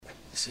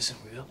This isn't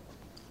real.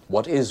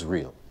 What is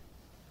real?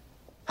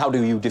 How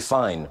do you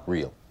define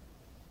real?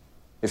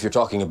 If you're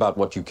talking about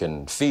what you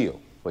can feel,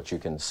 what you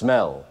can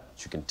smell,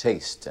 what you can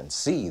taste and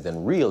see,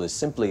 then real is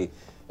simply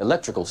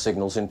electrical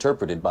signals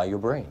interpreted by your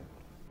brain.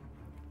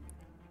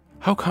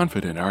 How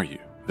confident are you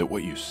that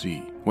what you see,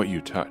 what you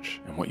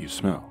touch, and what you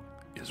smell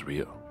is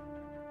real?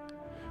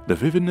 The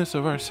vividness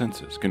of our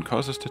senses can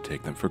cause us to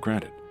take them for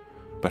granted.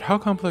 But how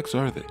complex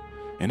are they,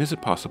 and is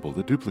it possible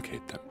to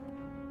duplicate them?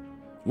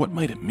 What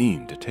might it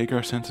mean to take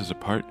our senses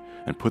apart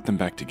and put them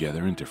back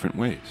together in different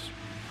ways?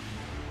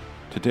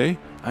 Today,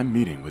 I'm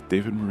meeting with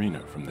David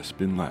Marino from the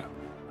Spin Lab,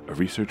 a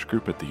research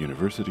group at the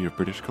University of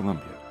British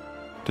Columbia,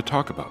 to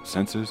talk about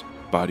senses,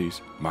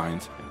 bodies,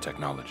 minds, and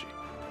technology.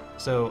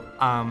 So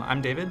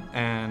I'm David,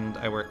 and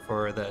I work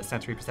for the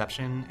Sensory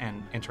Perception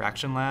and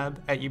Interaction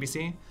Lab at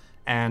UBC.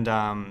 And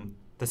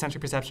the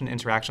Sensory Perception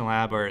Interaction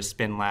Lab, or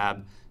Spin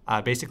Lab,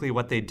 basically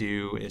what they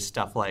do is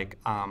stuff like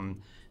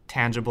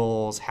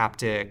tangibles,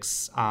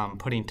 haptics,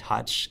 putting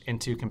touch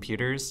into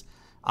computers,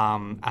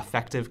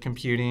 affective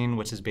computing,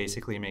 which is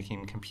basically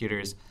making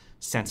computers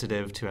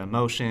sensitive to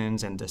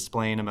emotions and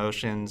displaying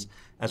emotions,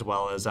 as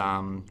well as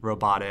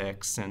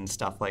robotics and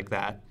stuff like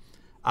that.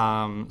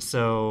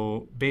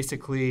 So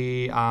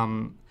basically,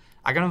 I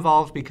got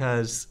involved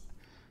because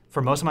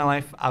for most of my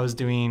life I was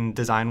doing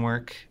design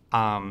work,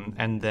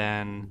 and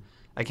then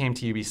I came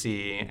to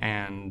UBC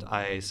and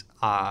I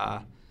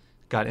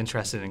got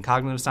interested in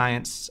cognitive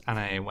science, and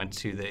I went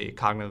to the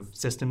cognitive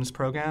systems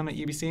program at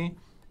UBC,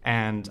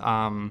 and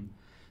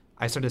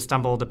I sort of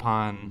stumbled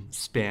upon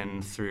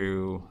spin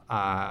through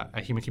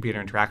a human-computer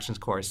interactions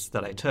course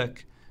that I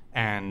took,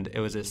 and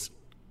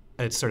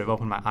it sort of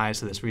opened my eyes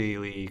to this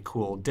really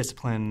cool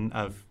discipline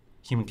of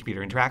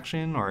human-computer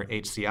interaction, or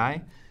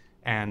HCI,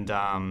 and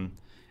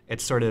it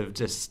sort of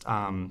just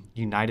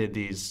united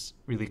these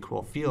really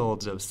cool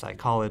fields of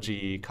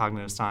psychology,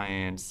 cognitive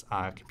science,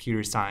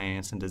 computer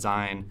science, and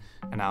design.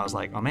 And I was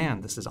like, oh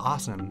man, this is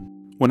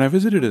awesome. When I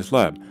visited his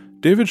lab,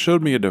 David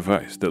showed me a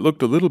device that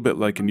looked a little bit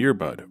like an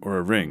earbud or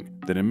a ring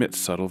that emits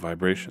subtle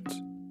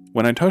vibrations.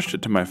 When I touched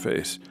it to my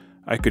face,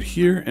 I could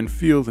hear and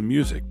feel the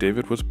music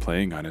David was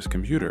playing on his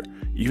computer,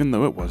 even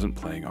though it wasn't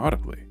playing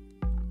audibly.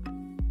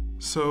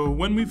 So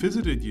when we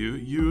visited you,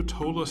 you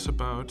told us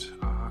about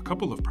a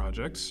couple of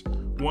projects.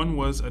 One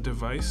was a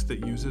device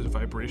that uses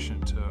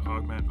vibration to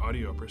augment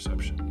audio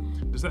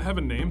perception. Does that have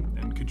a name?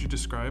 And could you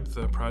describe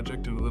the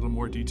project in a little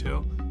more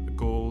detail? The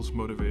goals,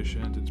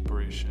 motivations,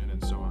 inspiration,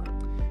 and so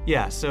on.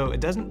 Yeah, so it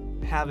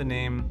doesn't have a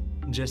name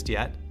just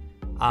yet.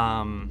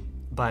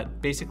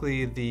 But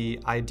basically the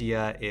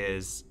idea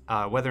is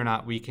whether or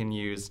not we can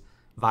use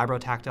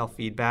vibrotactile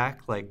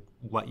feedback, like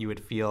what you would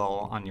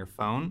feel on your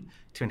phone,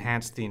 to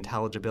enhance the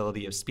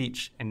intelligibility of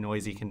speech in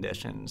noisy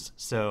conditions.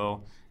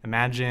 So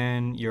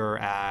imagine you're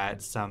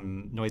at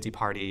some noisy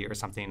party or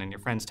something and your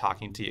friend's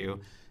talking to you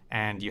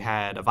and you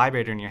had a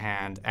vibrator in your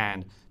hand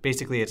and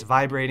basically it's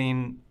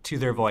vibrating to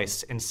their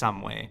voice in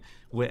some way.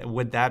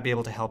 Would that be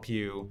able to help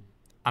you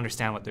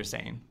understand what they're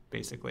saying,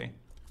 basically?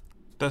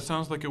 That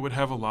sounds like it would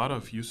have a lot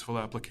of useful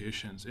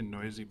applications in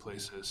noisy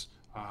places,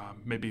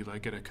 maybe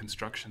like at a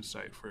construction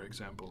site, for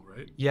example,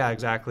 right? Yeah,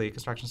 exactly.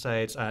 Construction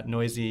sites,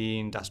 noisy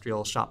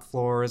industrial shop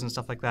floors and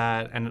stuff like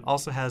that. And it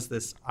also has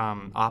this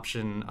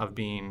option of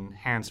being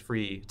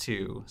hands-free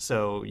too.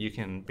 So you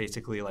can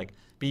basically like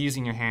be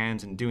using your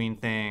hands and doing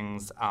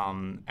things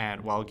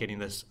and while getting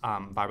this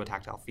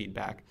vibrotactile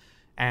feedback.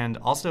 And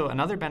also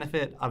another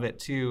benefit of it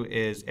too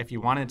is if you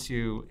wanted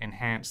to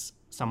enhance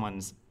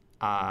someone's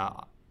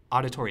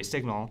auditory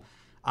signal,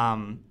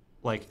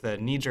 like the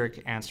knee-jerk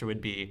answer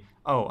would be,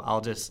 oh, I'll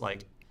just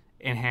like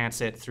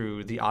enhance it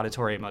through the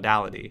auditory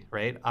modality,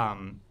 right?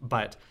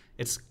 But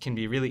it can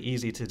be really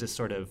easy to just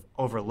sort of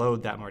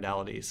overload that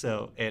modality.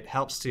 So it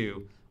helps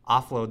to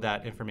offload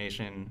that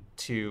information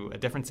to a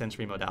different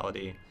sensory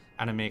modality,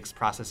 and it makes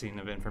processing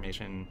of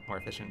information more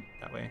efficient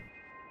that way.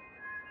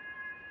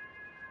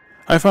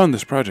 I found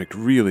this project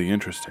really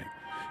interesting.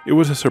 It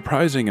was a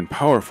surprising and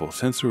powerful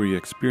sensory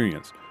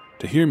experience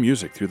to hear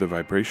music through the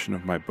vibration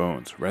of my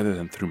bones rather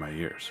than through my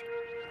ears.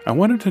 I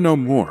wanted to know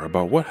more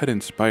about what had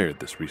inspired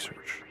this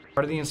research.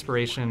 Part of the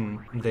inspiration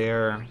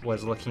there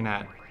was looking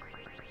at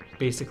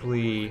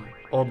basically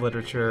old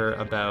literature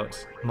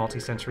about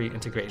multisensory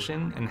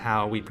integration and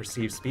how we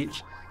perceive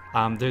speech.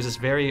 There's this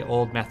very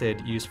old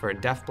method used for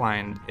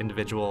deafblind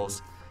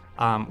individuals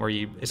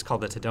it's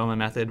called the Tadoma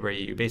method, where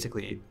you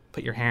basically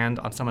put your hand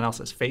on someone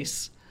else's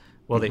face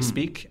while they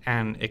speak,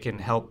 and it can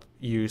help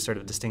you sort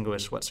of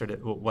distinguish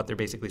what they're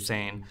basically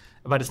saying.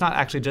 But it's not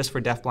actually just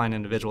for deafblind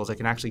individuals. It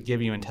can actually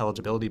give you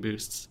intelligibility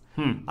boosts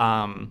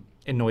in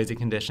noisy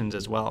conditions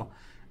as well.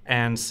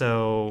 And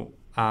so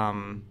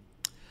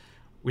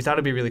we thought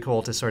it'd be really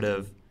cool to sort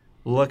of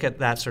look at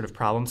that sort of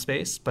problem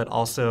space, but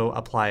also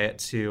apply it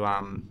to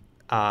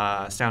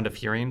sound of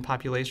hearing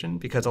population,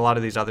 because a lot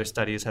of these other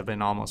studies have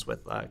been almost with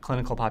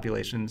clinical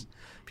populations,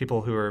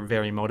 people who are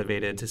very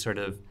motivated to sort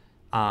of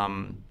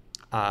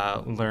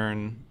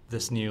learn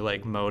this new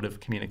like mode of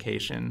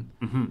communication.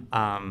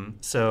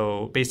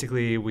 So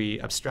basically, we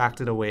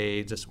abstracted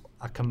away just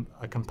a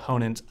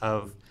component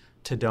of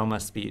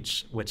Tadoma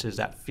speech, which is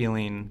that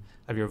feeling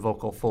of your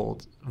vocal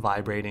fold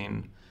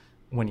vibrating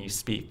when you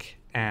speak,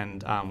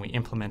 and we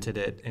implemented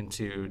it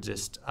into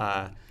just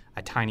a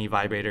tiny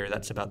vibrator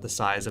that's about the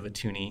size of a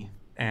toonie,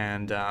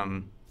 and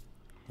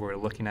we're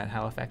looking at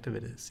how effective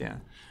it is. Yeah.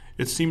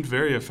 It seemed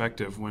very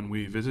effective when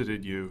we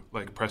visited you,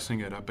 like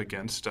pressing it up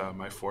against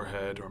my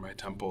forehead or my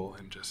temple,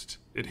 and just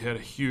it had a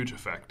huge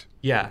effect.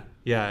 Yeah,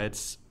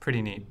 it's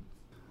pretty neat.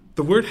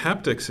 The word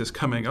haptics is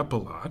coming up a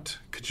lot.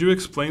 Could you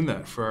explain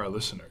that for our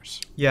listeners?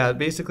 Yeah,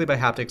 basically by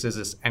haptics is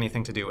this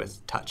anything to do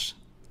with touch,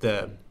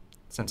 the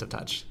sense of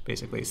touch,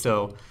 basically.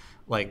 So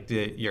like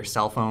your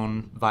cell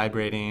phone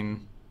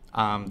vibrating,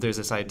 there's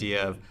this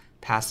idea of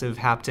passive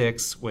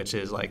haptics, which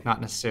is like not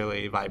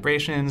necessarily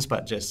vibrations,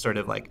 but just sort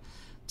of like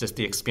just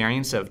the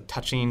experience of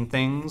touching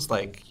things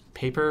like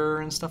paper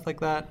and stuff like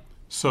that.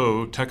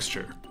 So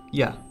texture.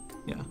 Yeah.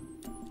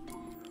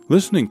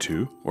 Listening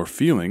to, or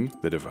feeling,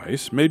 the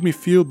device made me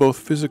feel both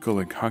physical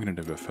and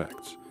cognitive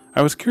effects.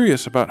 I was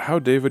curious about how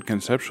David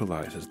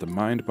conceptualizes the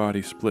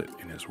mind-body split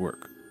in his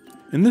work.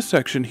 In this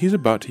section, he's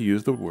about to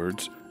use the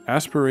words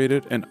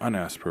aspirated and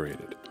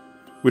unaspirated,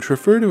 which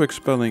refer to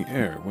expelling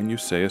air when you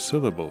say a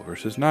syllable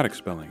versus not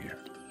expelling air.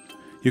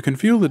 You can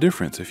feel the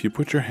difference if you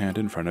put your hand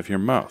in front of your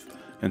mouth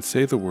and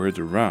say the words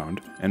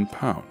round and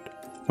pound.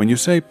 When you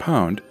say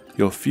pound,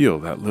 you'll feel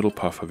that little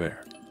puff of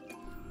air.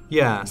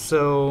 Yeah,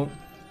 so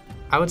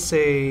I would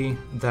say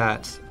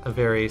that a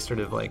very sort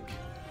of like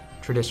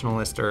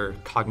traditionalist or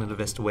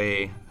cognitivist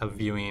way of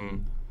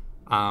viewing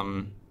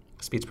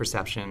speech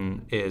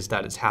perception is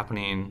that it's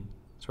happening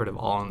sort of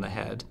all in the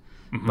head.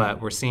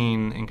 But we're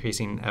seeing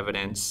increasing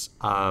evidence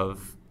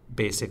of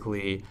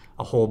basically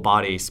a whole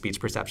body speech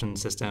perception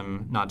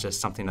system, not just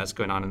something that's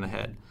going on in the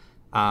head.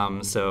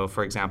 So,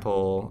 for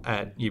example,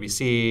 at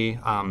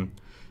UBC,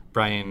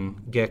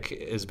 Brian Gick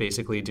is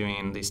basically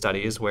doing these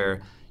studies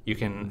where you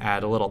can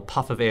add a little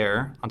puff of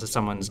air onto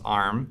someone's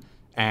arm,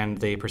 and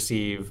they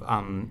perceive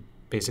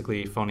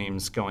basically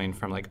phonemes going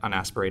from like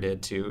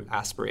unaspirated to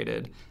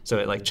aspirated. So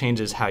it like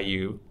changes how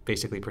you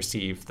basically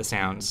perceive the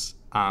sounds.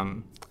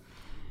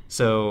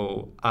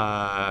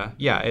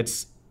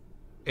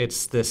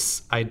 It's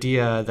this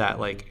idea that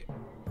like,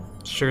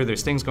 sure,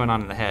 there's things going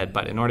on in the head,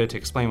 but in order to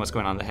explain what's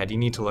going on in the head, you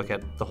need to look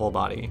at the whole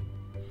body.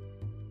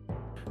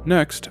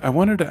 Next, I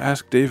wanted to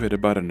ask David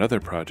about another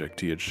project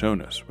he had shown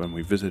us when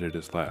we visited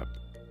his lab.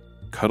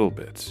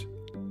 Cuddlebits.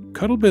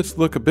 Cuddlebits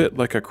look a bit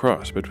like a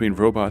cross between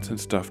robots and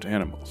stuffed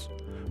animals,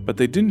 but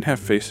they didn't have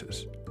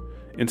faces.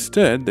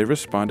 Instead, they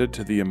responded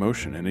to the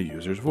emotion in a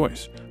user's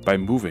voice by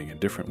moving in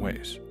different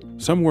ways.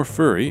 Some were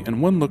furry,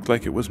 and one looked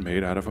like it was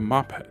made out of a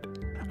mop head.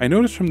 I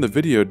noticed from the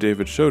video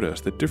David showed us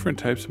that different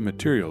types of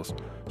materials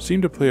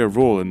seem to play a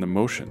role in the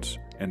motions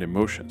and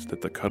emotions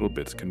that the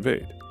Cuddlebits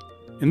conveyed.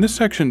 In this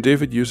section,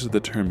 David uses the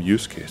term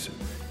use cases.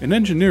 In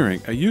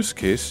engineering, a use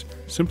case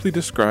simply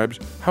describes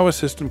how a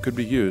system could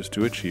be used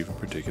to achieve a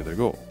particular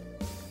goal.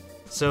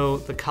 So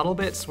the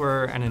Cuddlebits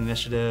were an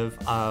initiative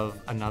of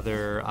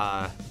another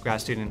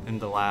grad student in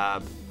the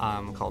lab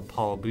called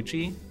Paul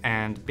Bucci.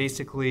 And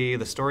basically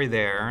the story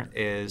there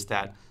is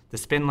that the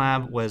Spin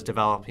Lab was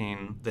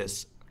developing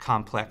this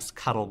complex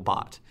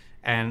Cuddlebot.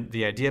 And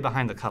the idea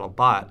behind the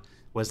Cuddlebot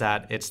was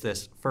that it's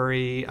this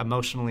furry,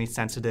 emotionally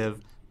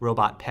sensitive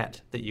robot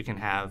pet that you can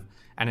have.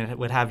 And it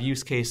would have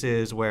use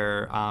cases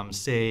where,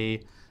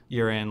 say,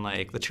 you're in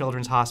like the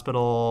children's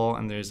hospital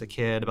and there's a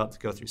kid about to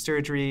go through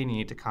surgery and you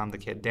need to calm the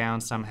kid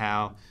down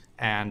somehow.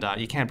 And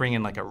you can't bring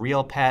in like a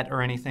real pet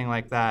or anything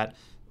like that.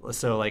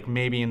 So like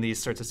maybe in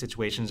these sorts of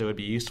situations, it would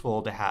be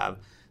useful to have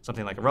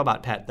something like a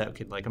robot pet that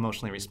could like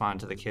emotionally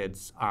respond to the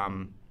kid's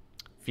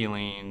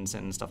feelings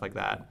and stuff like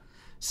that.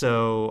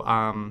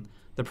 So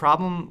the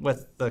problem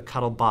with the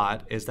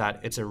Cuddlebot is that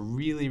it's a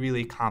really,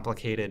 really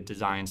complicated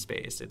design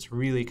space. It's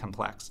really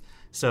complex.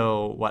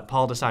 So what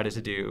Paul decided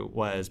to do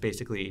was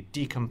basically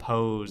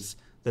decompose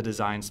the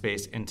design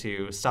space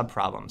into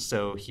subproblems.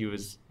 So he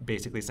was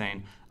basically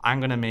saying, I'm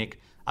going to make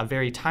a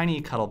very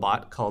tiny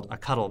Cuddlebot called a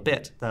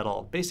Cuddlebit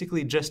that'll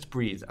basically just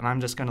breathe, and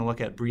I'm just going to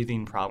look at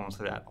breathing problems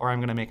for that. Or I'm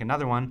going to make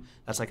another one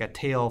that's like a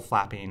tail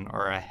flapping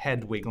or a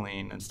head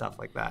wiggling and stuff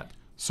like that.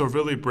 So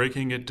really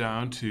breaking it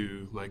down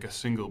to like a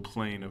single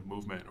plane of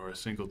movement or a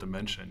single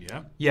dimension,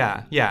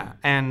 yeah? Yeah.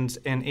 And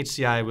in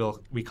HCI,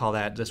 we call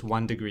that just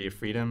 1 degree of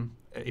freedom.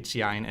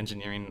 HCI and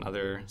engineering and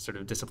other sort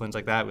of disciplines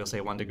like that, we'll say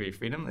 1 degree of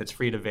freedom. It's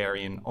free to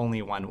vary in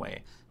only one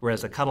way.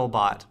 Whereas a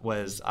Cuddlebot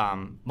was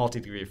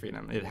multi-degree of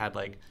freedom. It had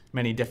like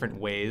many different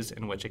ways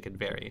in which it could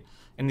vary.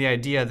 And the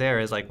idea there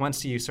is like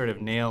once you sort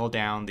of nail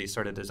down these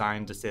sort of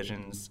design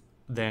decisions,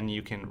 then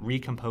you can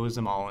recompose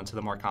them all into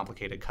the more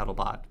complicated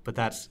Cuddlebot. But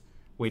that's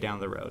way down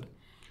the road.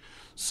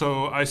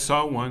 So I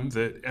saw one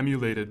that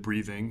emulated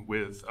breathing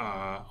with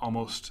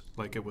almost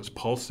like it was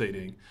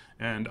pulsating,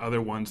 and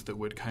other ones that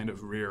would kind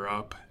of rear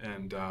up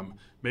and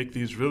make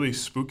these really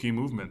spooky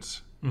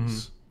movements. Mm-hmm.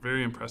 It's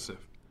very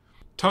impressive.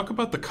 Talk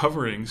about the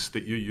coverings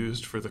that you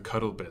used for the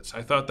cuddle bits.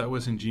 I thought that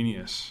was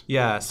ingenious.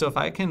 Yeah, so if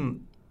I'm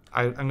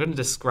going to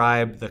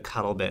describe the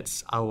cuddle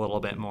bits a little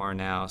bit more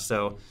now.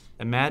 So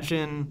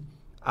imagine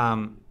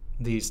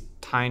these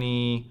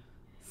tiny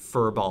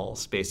fur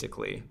balls,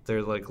 basically.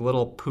 They're like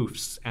little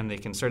poofs, and they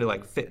can sort of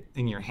like fit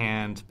in your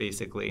hand,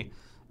 basically.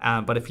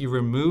 But if you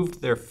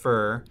removed their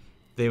fur,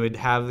 they would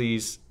have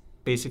these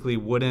basically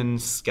wooden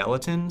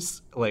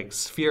skeletons, like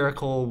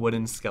spherical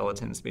wooden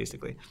skeletons,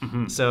 basically.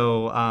 Mm-hmm.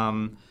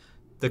 So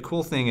the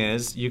cool thing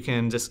is you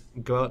can just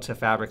go out to a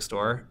fabric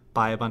store,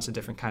 buy a bunch of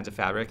different kinds of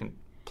fabric, and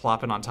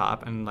plop it on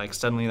top, and like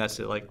suddenly that's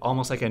like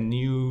almost like a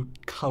new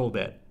cuddle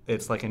bit.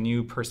 It's like a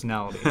new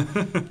personality.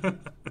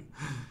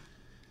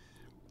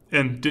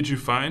 And did you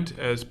find,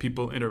 as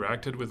people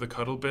interacted with the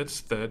cuddle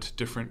bits, that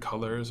different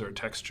colors or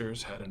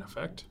textures had an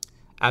effect?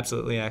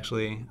 Absolutely,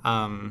 actually.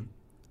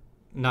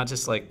 Not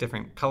just like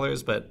different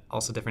colors, but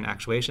also different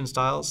actuation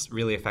styles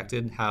really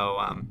affected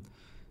how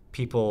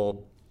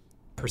people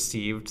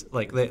perceived,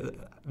 like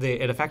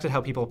it affected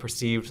how people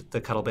perceived the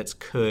cuddle bits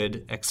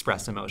could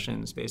express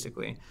emotions,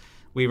 basically.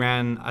 We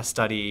ran a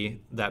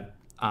study that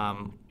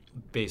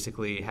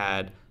basically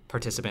had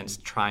participants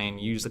try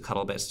and use the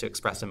cuddle bits to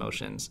express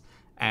emotions.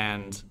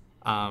 And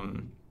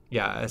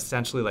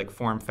essentially like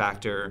form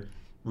factor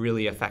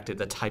really affected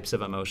the types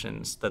of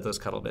emotions that those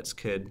cuddle bits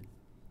could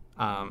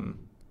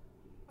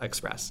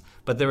express.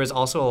 But there was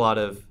also a lot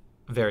of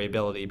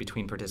variability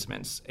between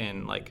participants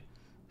in like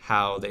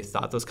how they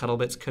thought those cuddle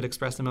bits could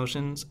express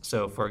emotions.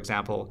 So for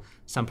example,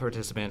 some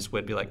participants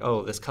would be like,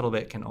 oh, this cuddle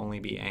bit can only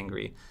be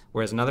angry.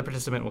 Whereas another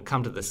participant would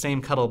come to the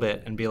same cuddle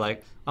bit and be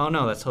like, oh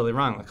no, that's totally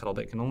wrong. The cuddle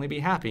bit can only be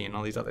happy, and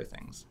all these other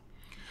things.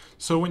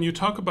 So when you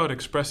talk about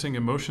expressing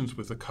emotions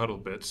with the cuddle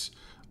bits,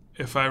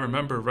 if I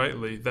remember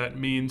rightly, that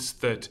means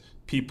that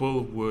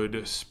people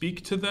would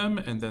speak to them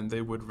and then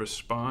they would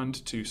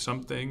respond to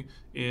something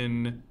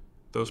in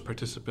those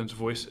participants'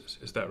 voices.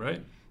 Is that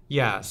right?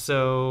 Yeah,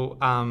 so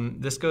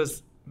this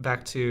goes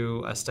back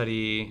to a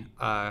study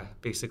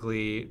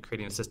basically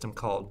creating a system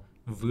called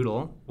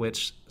Voodle,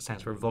 which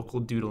stands for vocal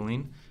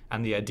doodling.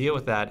 And the idea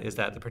with that is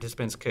that the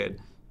participants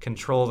could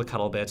control the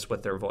cuddle bits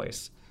with their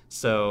voice.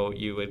 So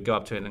you would go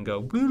up to it and go,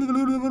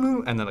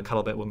 and then the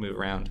cuddle bit will move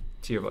around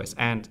to your voice.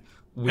 And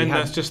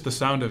that's just the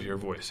sound of your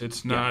voice.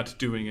 It's not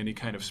doing any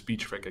kind of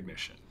speech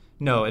recognition.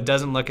 No, it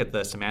doesn't look at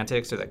the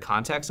semantics or the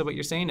context of what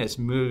you're saying. It's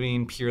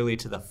moving purely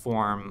to the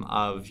form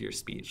of your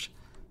speech.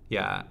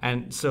 Yeah,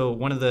 and so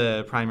one of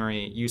the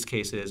primary use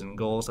cases and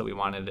goals that we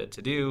wanted it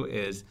to do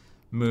is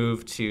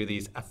move to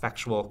these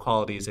effectual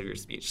qualities of your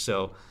speech.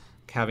 So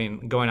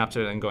going up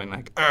to it and going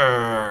like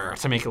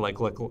to make it like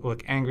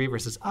look angry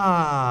versus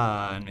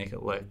and make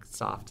it look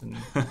soft and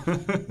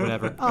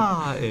whatever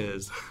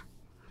is.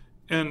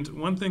 And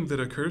one thing that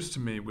occurs to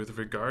me with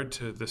regard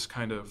to this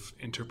kind of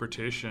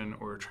interpretation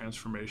or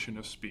transformation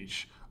of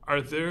speech,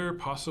 are there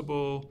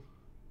possible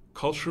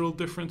cultural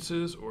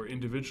differences or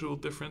individual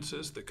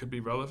differences that could be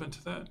relevant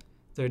to that?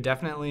 There are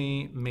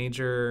definitely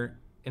major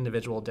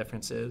individual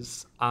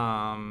differences.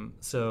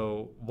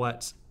 So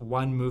what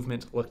one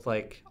movement looked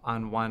like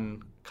on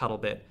one cuddle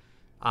bit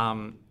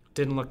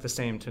didn't look the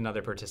same to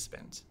another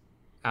participant.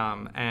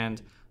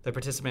 And the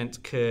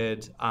participant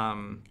could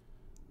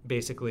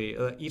basically,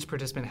 each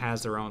participant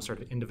has their own sort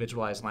of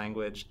individualized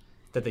language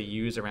that they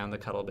use around the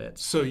cuddle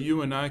bits. So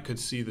you and I could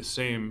see the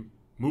same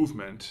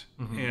movement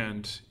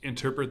and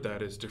interpret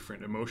that as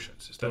different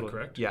emotions. Is that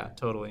correct? Yeah,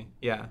 totally.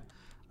 Yeah.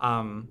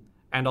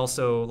 And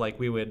also, like,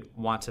 we would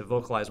want to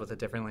vocalize with it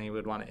differently. We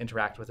would want to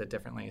interact with it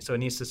differently. So it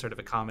needs to sort of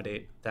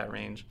accommodate that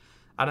range.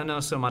 I don't know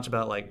so much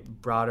about, like,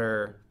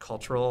 broader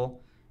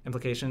cultural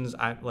implications.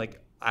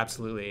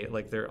 Absolutely,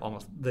 like, they're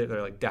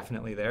like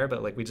definitely there,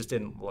 but, like, we just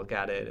didn't look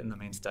at it in the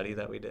main study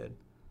that we did.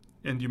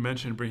 And you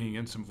mentioned bringing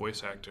in some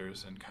voice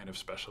actors and kind of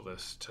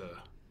specialists to...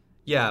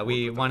 Yeah,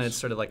 we wanted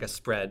sort of like a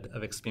spread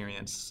of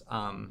experience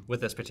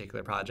with this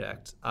particular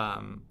project.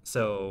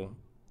 So,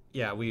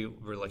 yeah, we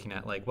were looking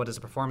at like, what does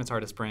a performance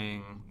artist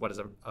bring? What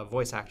does a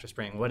voice actress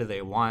bring? What do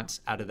they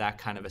want out of that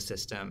kind of a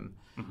system?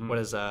 Mm-hmm. What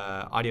does an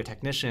audio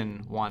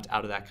technician want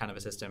out of that kind of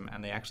a system?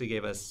 And they actually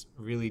gave us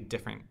really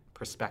different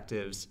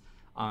perspectives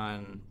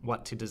on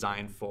what to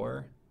design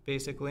for,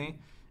 basically,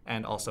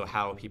 and also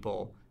how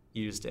people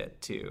used it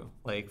too.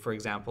 Like, for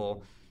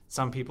example,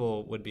 some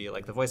people would be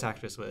like, the voice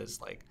actress was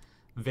like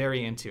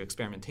very into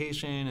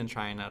experimentation and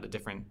trying out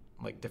different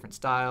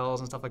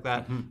styles and stuff like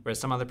that. Mm-hmm. Whereas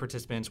some other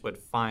participants would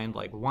find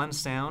like one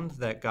sound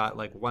that got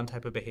like one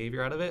type of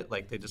behavior out of it.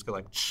 Like they just go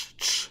like ch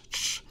ch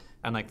ch,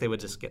 and like they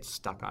would just get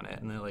stuck on it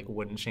and they like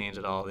wouldn't change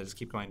at all. They just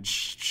keep going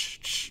ch ch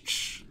ch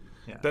ch.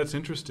 Yeah. That's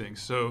interesting.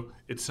 So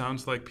it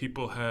sounds like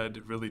people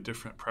had really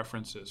different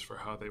preferences for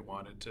how they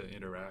wanted to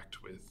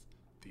interact with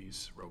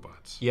these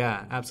robots.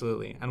 Yeah,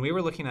 absolutely. And we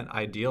were looking at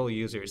ideal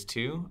users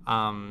too.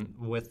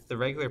 With the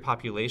regular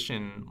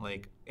population,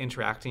 like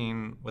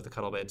interacting with the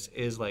cuddle bits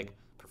is like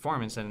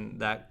performance, and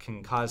that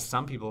can cause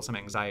some people some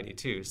anxiety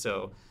too.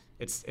 So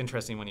it's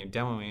interesting when you're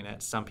demoing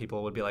it, some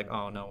people would be like,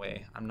 oh, no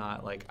way, I'm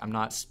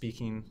not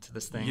speaking to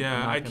this thing.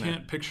 Yeah, I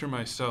can't picture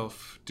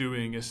myself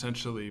doing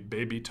essentially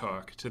baby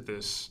talk to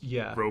this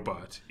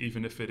robot,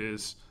 even if it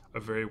is a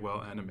very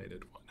well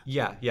animated one.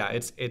 Yeah,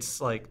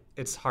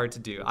 it's hard to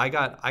do. I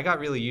got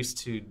really used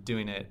to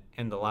doing it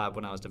in the lab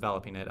when I was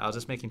developing it. I was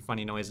just making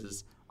funny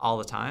noises all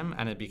the time,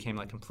 and it became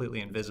like completely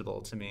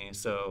invisible to me.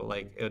 So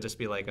like it would just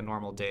be like a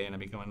normal day, and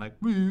I'd be going like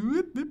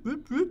whoop, whoop,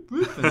 whoop, whoop,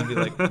 whoop, and it'd be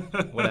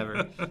like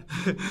whatever.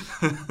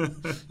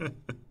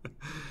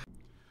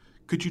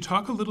 Could you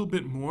talk a little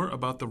bit more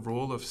about the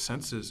role of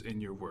senses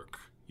in your work?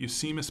 You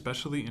seem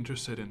especially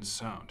interested in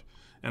sound,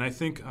 and I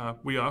think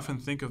we often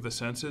think of the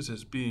senses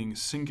as being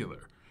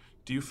singular.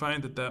 Do you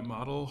find that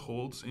model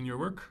holds in your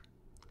work?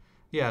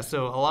 Yeah,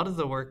 so a lot of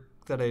the work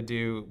that I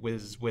do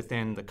is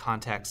within the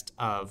context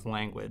of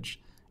language.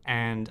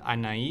 And a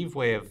naive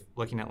way of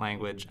looking at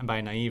language, and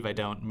by naive I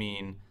don't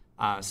mean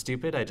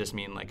stupid, I just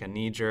mean like a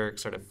knee-jerk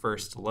sort of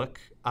first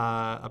look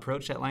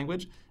approach at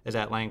language, is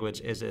that language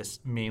is this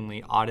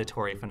mainly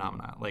auditory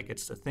phenomena. Like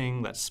it's the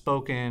thing that's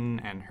spoken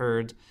and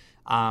heard.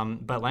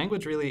 But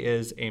language really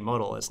is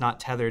amodal. It's not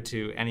tethered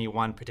to any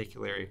one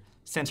particular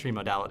sensory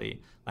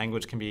modality.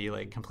 Language can be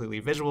like completely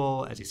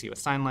visual, as you see with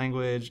sign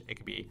language. It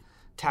could be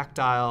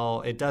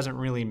tactile. It doesn't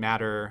really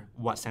matter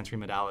what sensory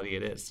modality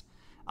it is.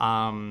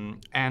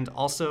 And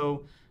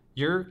also,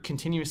 you're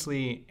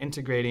continuously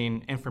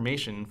integrating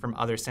information from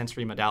other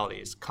sensory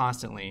modalities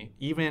constantly,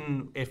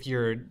 even if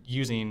you're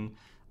using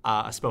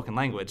a spoken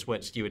language,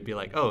 which you would be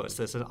like, oh,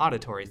 so this is an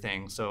auditory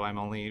thing, so I'm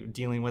only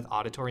dealing with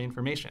auditory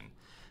information.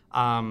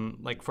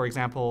 Like, for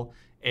example,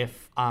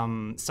 if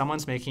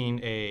someone's making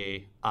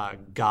a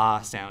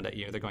ga sound at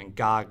you, they're going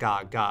ga,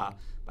 ga, ga,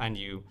 and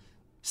you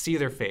see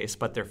their face,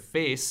 but their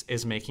face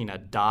is making a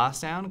da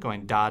sound,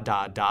 going da,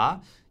 da, da,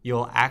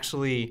 you'll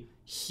actually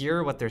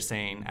hear what they're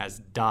saying as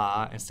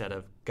da instead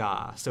of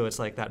ga. So it's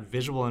like that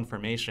visual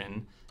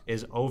information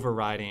is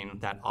overriding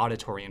that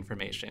auditory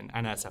information,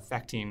 and that's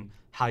affecting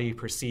how you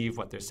perceive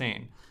what they're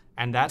saying.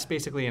 And that's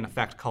basically an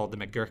effect called the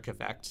McGurk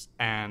effect.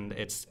 And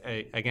it's,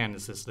 again,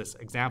 this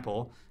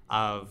example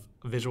of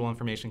visual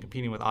information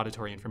competing with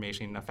auditory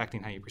information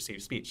affecting how you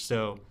perceive speech.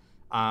 So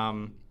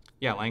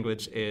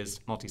language is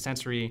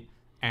multisensory,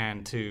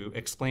 and to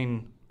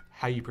explain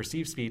how you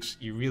perceive speech,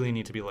 you really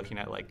need to be looking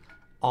at like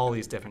all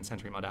these different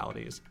sensory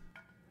modalities.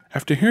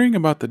 After hearing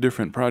about the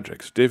different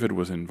projects David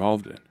was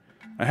involved in,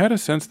 I had a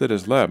sense that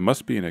his lab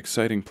must be an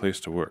exciting place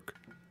to work.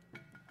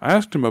 I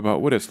asked him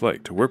about what it's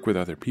like to work with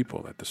other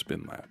people at the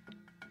Spin Lab.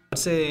 I'd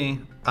say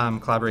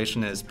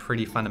collaboration is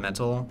pretty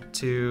fundamental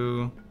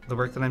to the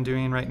work that I'm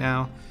doing right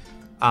now.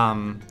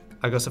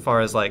 I go so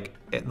far as like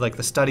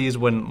the studies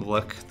wouldn't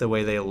look the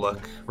way they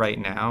look right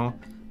now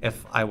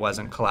if I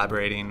wasn't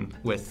collaborating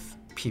with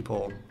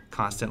people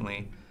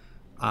constantly.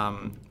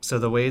 So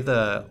the way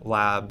the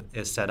lab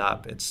is set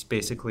up, it's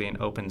basically an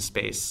open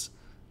space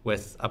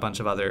with a bunch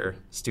of other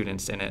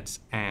students in it.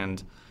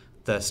 And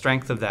the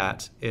strength of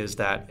that is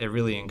that it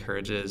really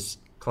encourages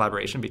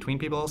collaboration between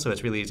people. So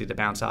it's really easy to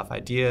bounce off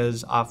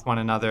ideas off one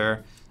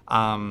another.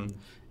 And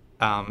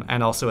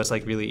also it's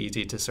like really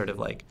easy to sort of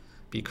like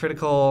be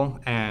critical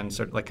and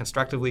sort of like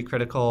constructively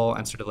critical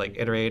and sort of like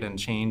iterate and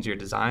change your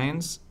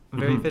designs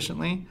very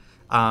efficiently.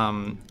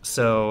 And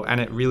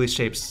it really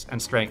shapes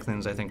and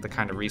strengthens, I think, the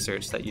kind of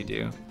research that you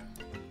do.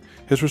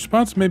 His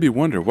response made me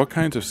wonder what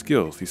kinds of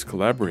skills these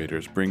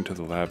collaborators bring to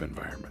the lab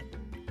environment.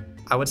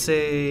 I would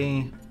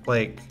say,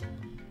 like,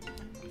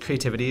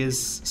 creativity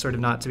is sort of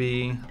not to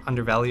be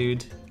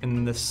undervalued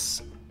in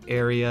this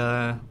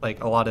area.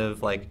 Like, a lot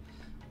of, like,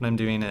 what I'm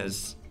doing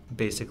is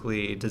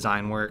basically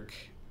design work.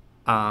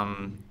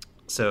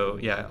 So,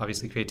 yeah,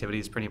 obviously creativity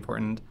is pretty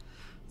important.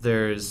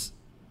 There's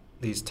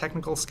these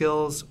technical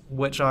skills,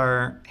 which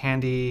are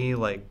handy,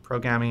 like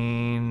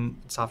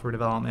programming, software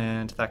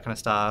development, that kind of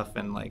stuff,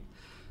 and like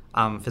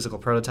physical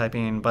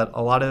prototyping. But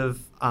a lot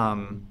of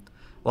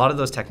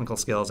those technical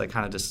skills I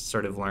kind of just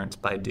sort of learned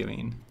by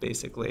doing,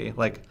 basically.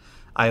 Like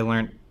I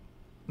learned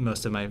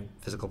most of my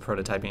physical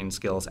prototyping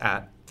skills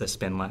at the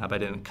Spin Lab. I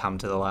didn't come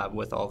to the lab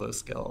with all those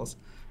skills.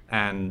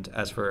 And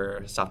as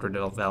for software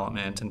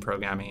development and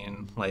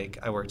programming, like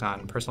I worked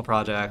on personal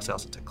projects, I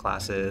also took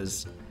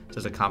classes.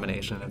 There's a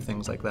combination of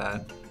things like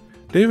that.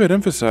 David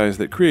emphasized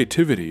that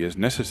creativity is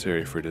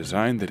necessary for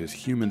design that is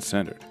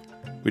human-centered,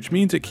 which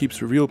means it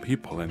keeps real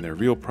people and their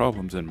real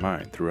problems in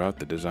mind throughout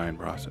the design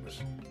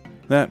process.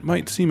 That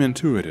might seem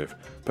intuitive,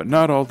 but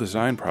not all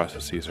design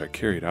processes are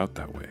carried out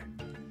that way.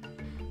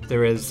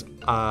 There is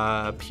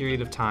a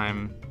period of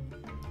time,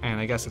 and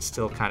I guess it's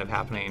still kind of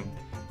happening,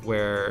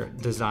 where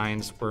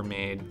designs were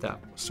made that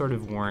sort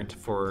of weren't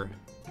for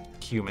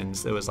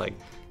humans. It was like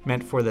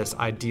meant for this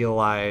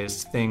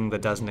idealized thing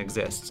that doesn't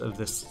exist, of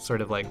this sort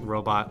of like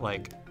robot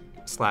like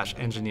 /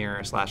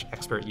 engineer /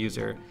 expert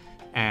user.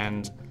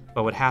 And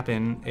what would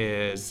happen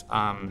is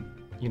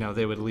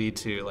they would lead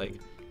to like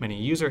many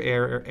user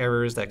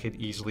errors that could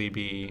easily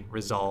be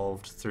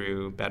resolved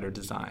through better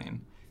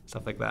design,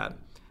 stuff like that.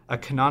 A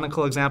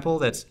canonical example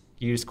that's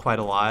used quite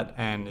a lot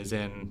and is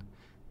in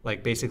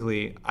like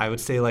basically, I would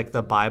say like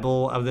the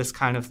Bible of this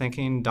kind of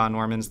thinking. Don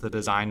Norman's The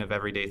Design of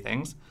Everyday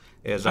Things.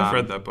 I've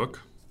read that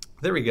book.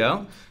 There we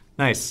go.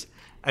 Nice.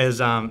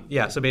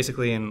 So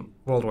basically in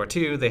World War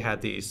II, they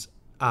had these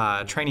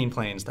training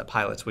planes that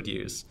pilots would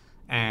use.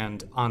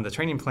 And on the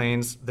training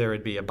planes, there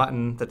would be a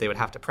button that they would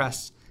have to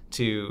press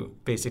to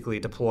basically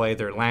deploy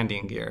their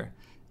landing gear.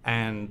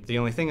 And the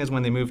only thing is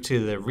when they moved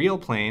to the real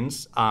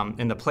planes,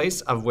 in the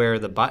place of where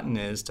the button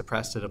is to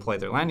press to deploy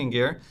their landing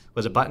gear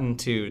was a button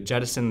to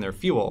jettison their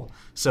fuel.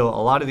 So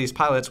a lot of these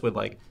pilots would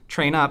like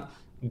train up,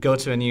 go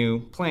to a new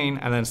plane,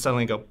 and then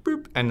suddenly go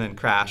boop, and then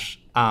crash.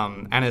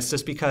 And it's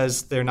just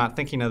because they're not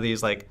thinking of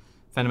these like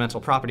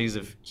fundamental properties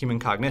of human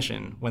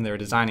cognition when they're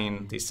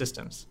designing these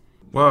systems.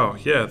 Wow,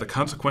 yeah, the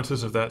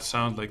consequences of that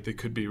sound like they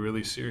could be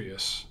really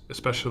serious,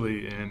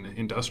 especially in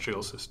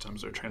industrial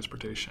systems or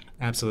transportation.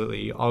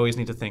 Absolutely. You always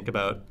need to think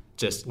about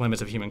just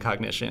limits of human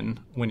cognition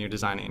when you're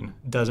designing.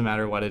 Doesn't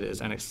matter what it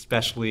is, and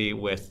especially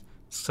with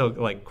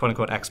quote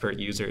unquote expert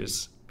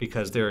users,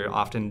 because they're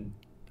often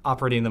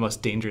operating the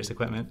most dangerous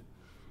equipment.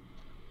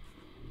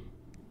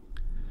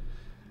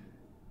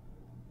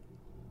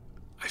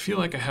 I feel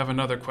like I have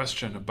another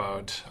question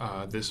about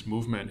this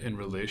movement in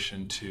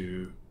relation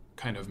to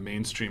kind of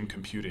mainstream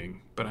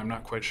computing, but I'm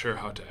not quite sure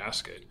how to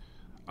ask it.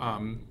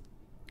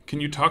 Can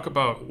you talk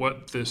about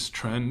what this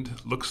trend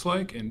looks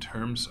like in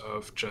terms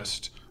of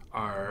just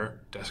our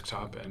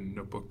desktop and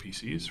notebook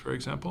PCs, for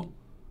example?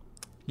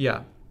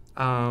 Yeah.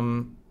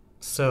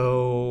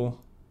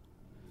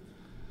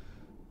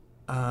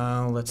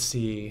 Let's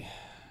see.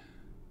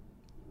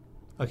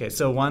 Okay,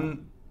 so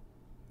one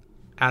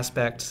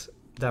aspect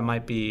that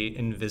might be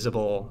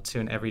invisible to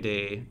an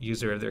everyday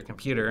user of their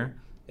computer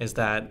is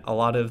that a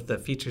lot of the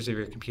features of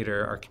your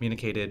computer are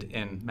communicated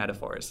in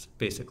metaphors,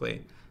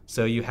 basically.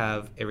 So you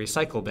have a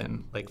recycle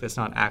bin. Like that's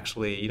not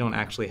actually, you don't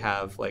actually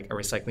have like a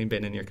recycling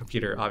bin in your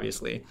computer,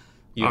 obviously.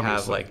 You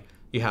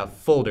have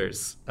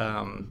folders,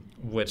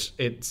 which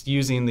it's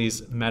using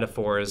these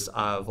metaphors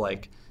of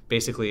like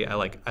basically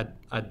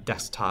a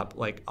desktop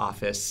like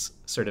office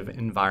sort of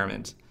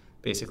environment,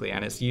 basically.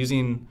 And it's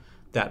using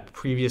that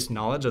previous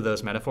knowledge of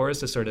those metaphors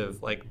to sort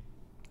of like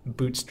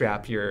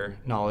bootstrap your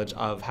knowledge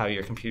of how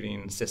your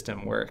computing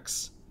system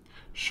works.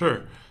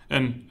 Sure.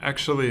 And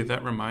actually,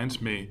 that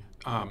reminds me,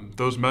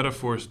 those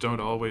metaphors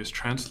don't always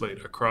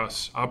translate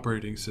across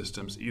operating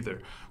systems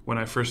either. When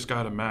I first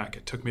got a Mac,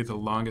 it took me the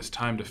longest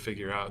time to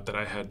figure out that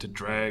I had to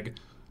drag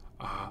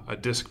a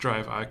disk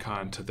drive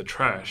icon to the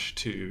trash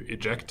to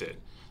eject it.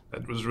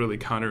 That was really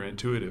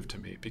counterintuitive to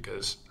me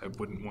because I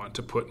wouldn't want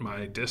to put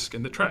my disk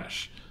in the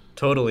trash.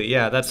 Totally.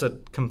 Yeah, that's a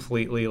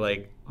completely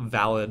like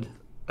valid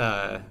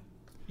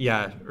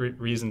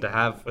reason to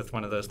have with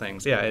one of those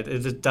things. Yeah,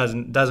 it just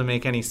doesn't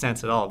make any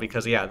sense at all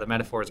because the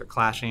metaphors are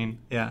clashing.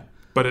 Yeah.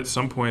 But at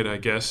some point, I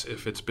guess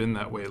if it's been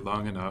that way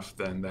long enough,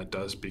 then that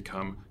does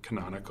become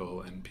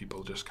canonical and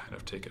people just kind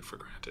of take it for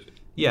granted.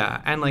 Yeah,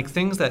 and like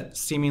things that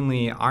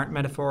seemingly aren't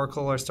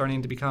metaphorical are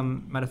starting to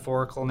become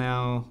metaphorical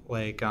now,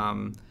 like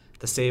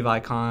the save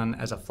icon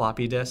as a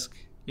floppy disk.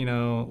 You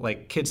know,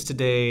 like kids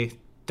today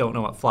don't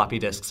know what floppy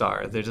disks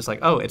are. They're just like,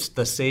 oh, it's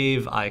the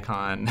save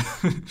icon.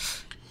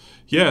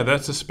 Yeah,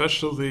 that's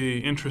especially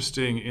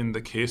interesting in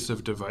the case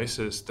of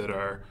devices that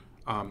are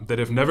that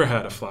have never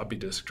had a floppy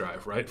disk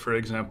drive, right? For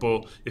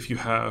example, if you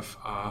have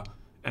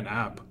an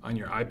app on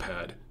your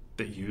iPad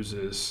that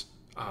uses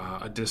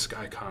a disk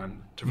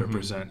icon to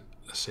represent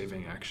a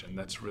saving action,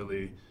 that's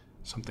really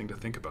something to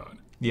think about.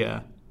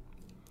 Yeah.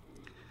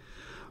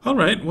 All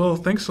right, well,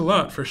 thanks a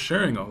lot for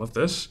sharing all of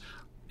this.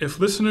 If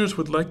listeners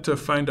would like to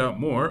find out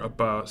more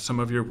about some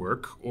of your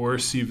work or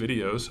see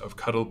videos of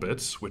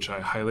CuddleBits, which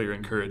I highly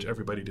encourage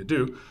everybody to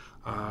do,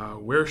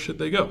 where should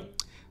they go?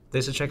 They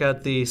should check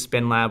out the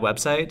SpinLab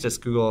website.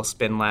 Just Google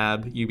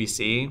SpinLab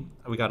UBC.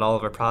 We got all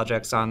of our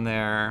projects on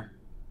there.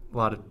 A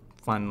lot of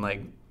fun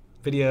like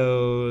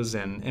videos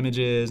and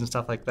images and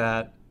stuff like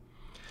that.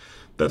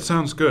 That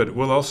sounds good.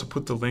 We'll also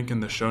put the link in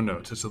the show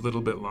notes. It's a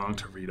little bit long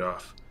to read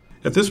off.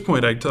 At this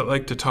point, I'd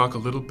like to talk a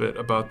little bit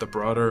about the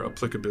broader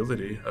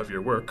applicability of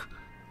your work.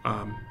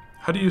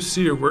 How do you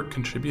see your work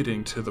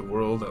contributing to the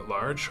world at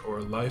large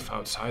or life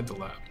outside the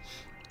lab?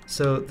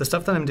 So the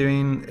stuff that I'm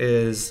doing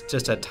is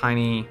just a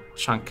tiny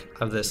chunk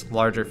of this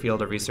larger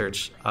field of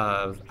research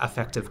of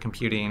affective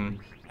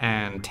computing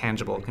and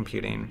tangible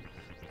computing.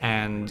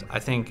 And I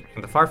think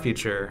in the far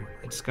future,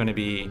 it's going to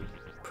be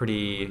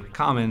pretty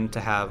common to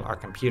have our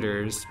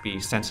computers be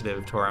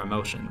sensitive to our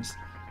emotions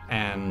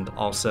and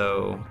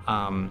also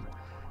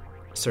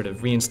sort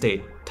of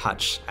reinstate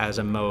touch as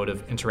a mode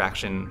of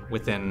interaction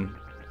within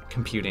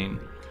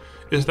computing.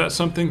 Is that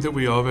something that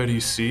we already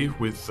see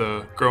with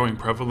the growing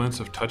prevalence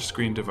of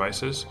touchscreen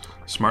devices,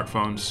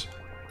 smartphones,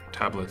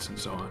 tablets, and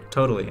so on?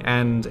 Totally.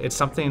 And it's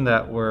something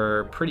that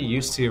we're pretty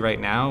used to right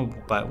now,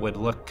 but would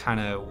look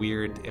kind of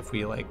weird if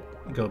we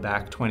go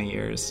back 20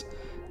 years.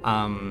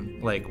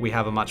 We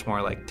have a much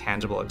more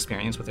tangible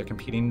experience with our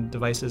computing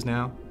devices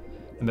now.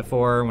 And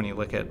before, when you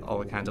look at all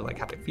the kinds of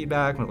haptic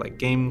feedback with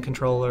game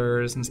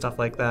controllers and stuff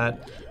like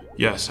that,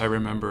 Yes, I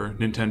remember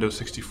Nintendo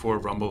 64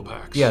 Rumble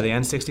packs. Yeah, the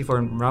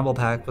N64 Rumble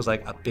Pack was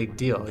like a big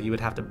deal. You would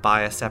have to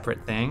buy a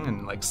separate thing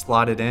and like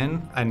slot it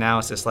in, and now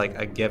it's just like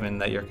a given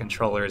that your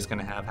controller is going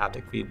to have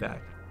haptic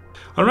feedback.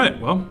 All right,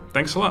 well,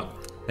 thanks a lot.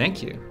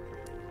 Thank you.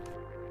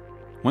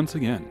 Once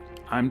again,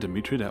 I'm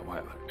Dimitri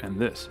Detweiler, and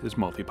this is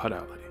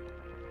Multipodality.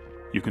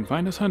 You can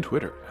find us on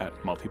Twitter at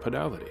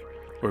Multipodality,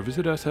 or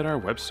visit us at our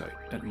website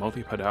at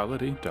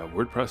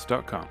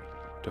multipodality.wordpress.com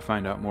to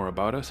find out more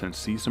about us and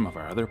see some of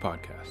our other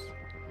podcasts.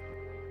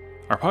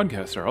 Our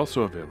podcasts are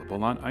also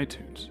available on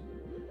iTunes.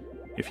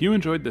 If you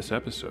enjoyed this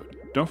episode,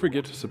 don't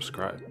forget to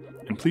subscribe,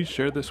 and please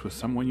share this with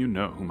someone you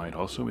know who might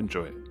also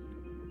enjoy it.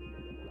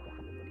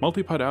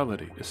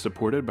 Multipodality is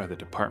supported by the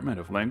Department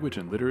of Language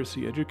and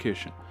Literacy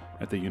Education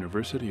at the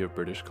University of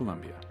British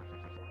Columbia.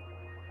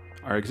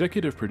 Our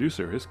executive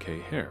producer is Kay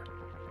Hare.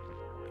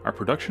 Our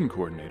production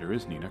coordinator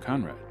is Nina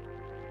Conrad.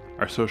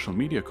 Our social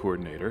media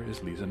coordinator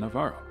is Lisa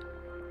Navarro.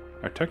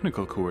 Our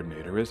technical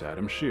coordinator is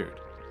Adam Sheard.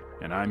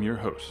 And I'm your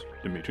host,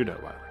 Dimitri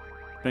Detweiler.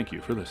 Thank you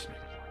for listening.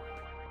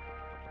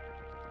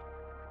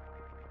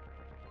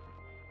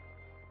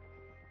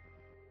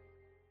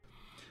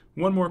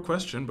 One more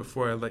question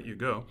before I let you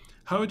go.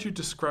 How would you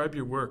describe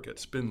your work at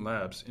Spin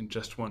Labs in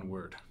just one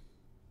word?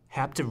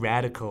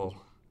 Haptoradical.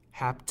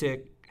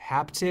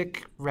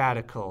 Haptic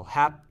radical.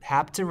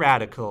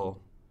 Haptoradical.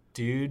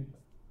 Dude,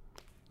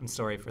 I'm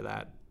sorry for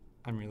that.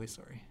 I'm really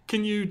sorry.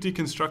 Can you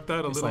deconstruct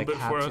that a It's little like bit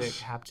for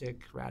us? haptic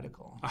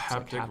radical. A It's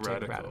haptic like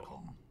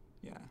radical.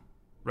 Yeah.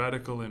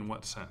 Radical in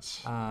what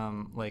sense?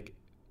 Like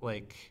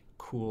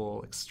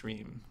cool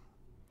extreme.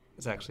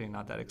 It's actually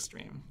not that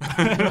extreme.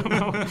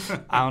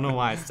 I don't know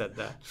why I said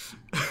that.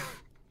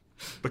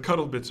 The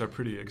cuddle bits are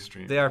pretty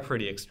extreme. They are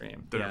pretty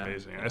extreme. They're yeah.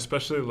 amazing. I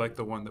especially like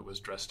the one that was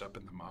dressed up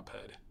in the mop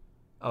head.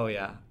 Oh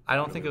yeah. I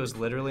don't think it was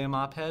literally a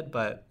mop head,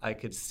 but I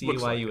could see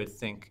Looks why like you it. would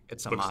think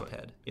it's a Looks mop like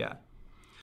head. Yeah.